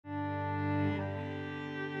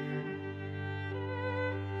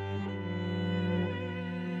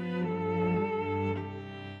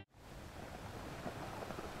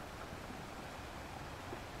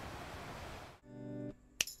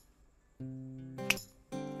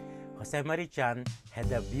Jose Marichan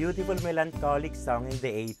had a beautiful melancholic song in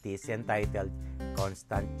the 80s entitled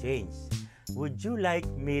Constant Change. Would you like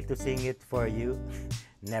me to sing it for you?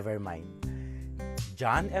 Never mind.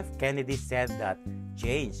 John F. Kennedy said that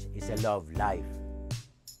change is a law of life.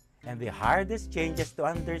 And the hardest changes to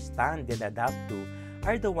understand and adapt to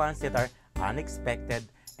are the ones that are unexpected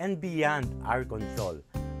and beyond our control.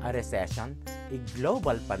 A recession, a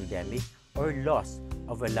global pandemic, or loss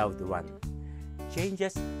of a loved one.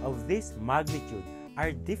 Changes of this magnitude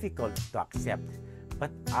are difficult to accept,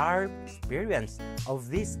 but our experience of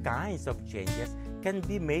these kinds of changes can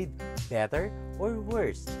be made better or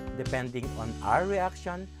worse depending on our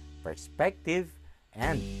reaction, perspective,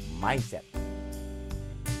 and mindset.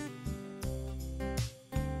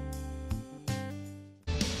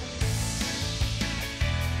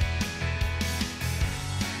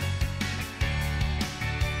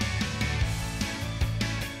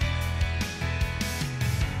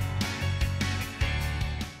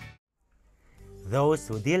 Those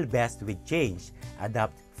who deal best with change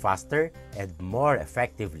adapt faster and more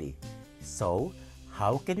effectively. So,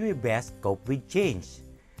 how can we best cope with change?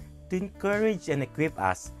 To encourage and equip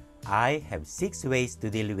us, I have 6 ways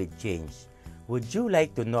to deal with change. Would you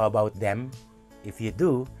like to know about them? If you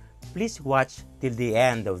do, please watch till the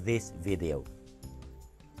end of this video.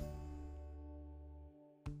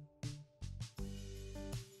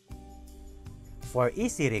 For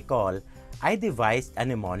easy recall, I devised a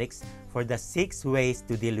mnemonics for the 6 ways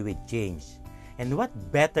to deal with change. And what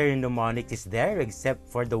better mnemonics is there except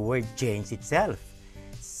for the word change itself?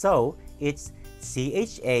 So, it's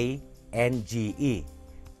CHANGE,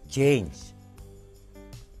 change.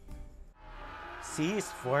 C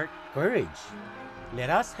is for courage. Let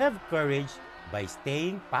us have courage by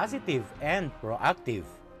staying positive and proactive.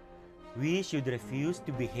 We should refuse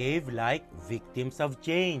to behave like victims of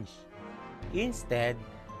change. Instead,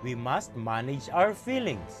 we must manage our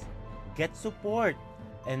feelings, get support,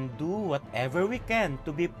 and do whatever we can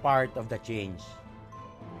to be part of the change.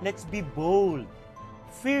 Let's be bold,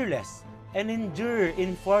 fearless, and endure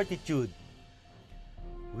in fortitude.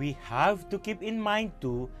 We have to keep in mind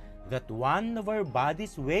too that one of our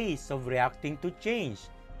body's ways of reacting to change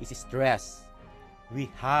is stress. We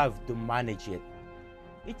have to manage it.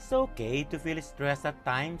 It's okay to feel stressed at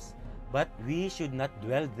times, but we should not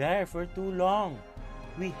dwell there for too long.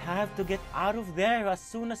 We have to get out of there as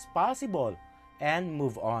soon as possible and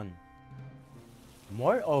move on.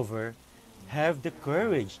 Moreover, have the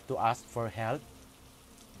courage to ask for help.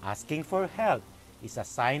 Asking for help is a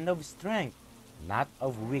sign of strength, not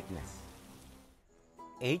of weakness.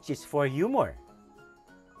 H is for humor.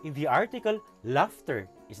 In the article, Laughter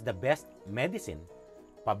is the Best Medicine,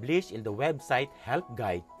 published in the website Help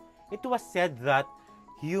Guide, it was said that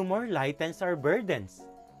humor lightens our burdens,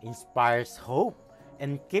 inspires hope,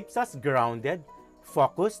 and keeps us grounded,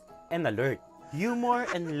 focused, and alert. Humor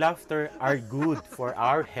and laughter are good for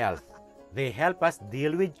our health. They help us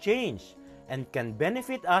deal with change and can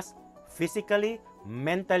benefit us physically,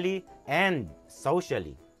 mentally, and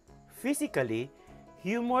socially. Physically,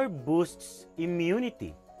 humor boosts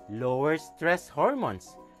immunity, lowers stress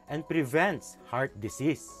hormones, and prevents heart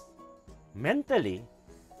disease. Mentally,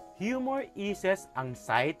 humor eases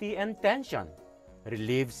anxiety and tension,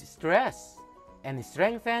 relieves stress, and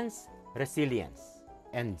strengthens resilience.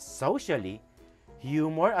 And socially,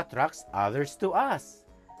 humor attracts others to us.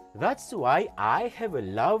 That's why I have a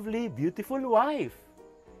lovely, beautiful wife.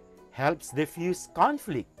 Helps diffuse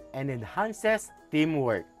conflict and enhances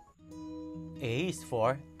teamwork. A is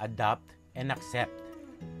for adapt and accept.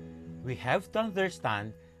 We have to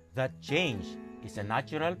understand that change is a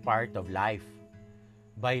natural part of life.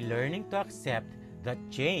 By learning to accept that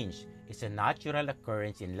change is a natural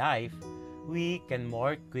occurrence in life, we can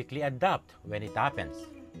more quickly adapt when it happens.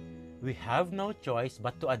 We have no choice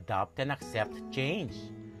but to adapt and accept change.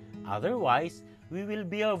 Otherwise, we will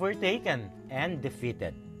be overtaken and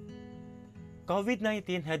defeated.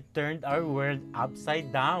 COVID-19 had turned our world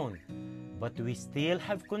upside down, but we still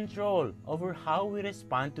have control over how we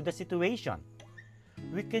respond to the situation.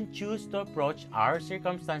 We can choose to approach our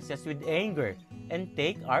circumstances with anger and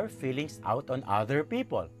take our feelings out on other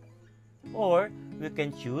people. Or we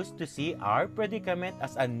can choose to see our predicament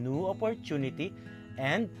as a new opportunity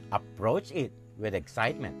and approach it with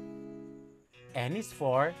excitement. N is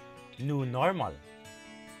for new normal.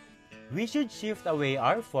 We should shift away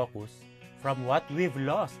our focus from what we've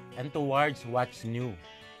lost and towards what's new,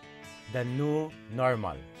 the new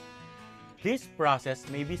normal. This process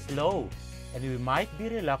may be slow and we might be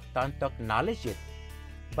reluctant to acknowledge it,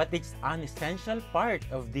 but it's an essential part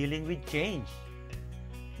of dealing with change.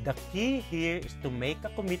 The key here is to make a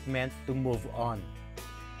commitment to move on.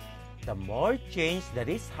 The more change that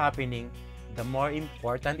is happening, the more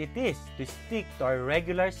important it is to stick to our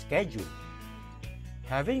regular schedule.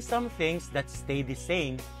 Having some things that stay the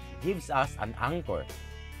same gives us an anchor.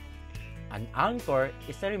 An anchor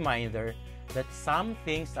is a reminder that some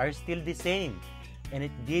things are still the same, and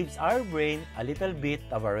it gives our brain a little bit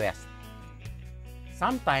of a rest.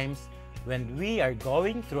 Sometimes, when we are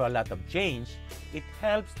going through a lot of change, it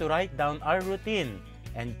helps to write down our routine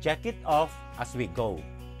and check it off as we go.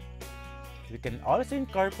 We can also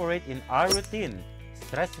incorporate in our routine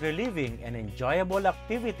stress-relieving and enjoyable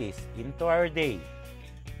activities into our day.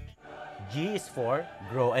 G is for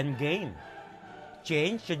grow and gain.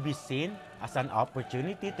 Change should be seen as an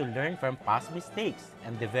opportunity to learn from past mistakes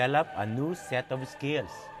and develop a new set of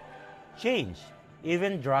skills. Change,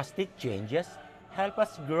 even drastic changes, help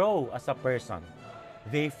us grow as a person.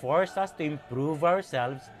 They force us to improve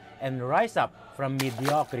ourselves and rise up from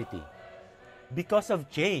mediocrity. Because of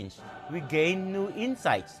change, we gain new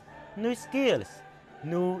insights, new skills,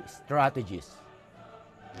 new strategies.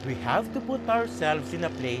 We have to put ourselves in a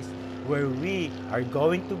place where we are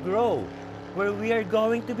going to grow, where we are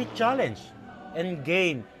going to be challenged, and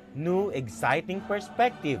gain new exciting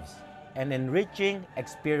perspectives and enriching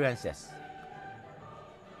experiences.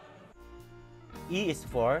 E is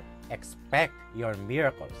for expect your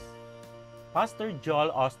miracles. Pastor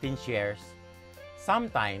Joel Austin shares,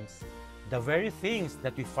 sometimes the very things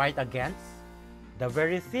that we fight against, the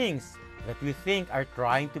very things that we think are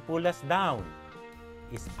trying to pull us down,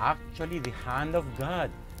 is actually the hand of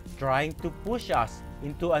God trying to push us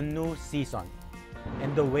into a new season.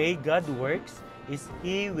 And the way God works is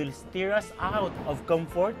He will steer us out of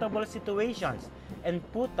comfortable situations and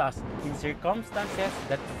put us in circumstances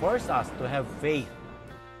that force us to have faith.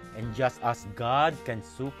 And just as God can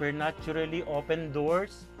supernaturally open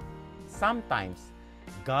doors, sometimes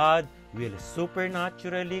God will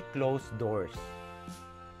supernaturally close doors.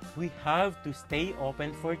 We have to stay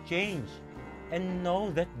open for change and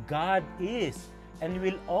know that God is and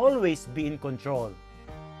will always be in control.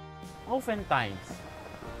 Oftentimes,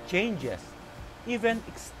 changes, even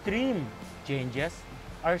extreme changes,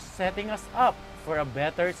 are setting us up for a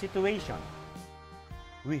better situation.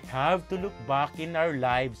 We have to look back in our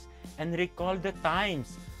lives and recall the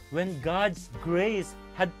times when God's grace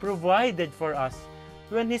had provided for us,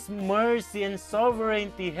 when His mercy and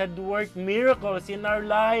sovereignty had worked miracles in our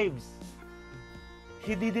lives.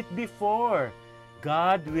 He did it before.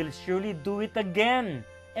 God will surely do it again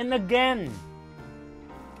and again.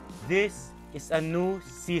 This is a new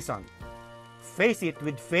season. Face it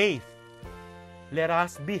with faith. Let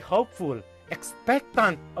us be hopeful,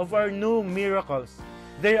 expectant of our new miracles.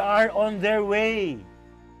 They are on their way.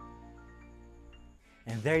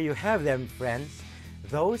 And there you have them, friends.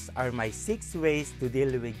 Those are my 6 ways to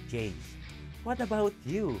deal with change. What about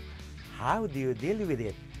you? How do you deal with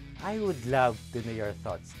it? I would love to know your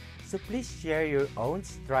thoughts. So please share your own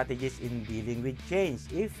strategies in dealing with change,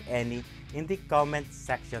 if any, in the comment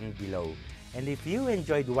section below. And if you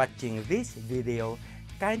enjoyed watching this video,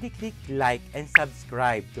 kindly click like and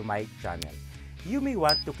subscribe to my channel. You may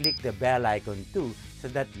want to click the bell icon too, so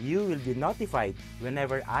that you will be notified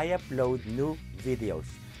whenever I upload new videos.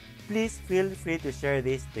 Please feel free to share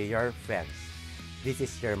this to your friends. This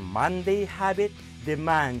is your Monday Habit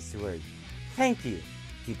Demands Word. Thank you.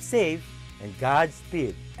 Keep safe and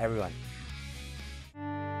Godspeed, everyone.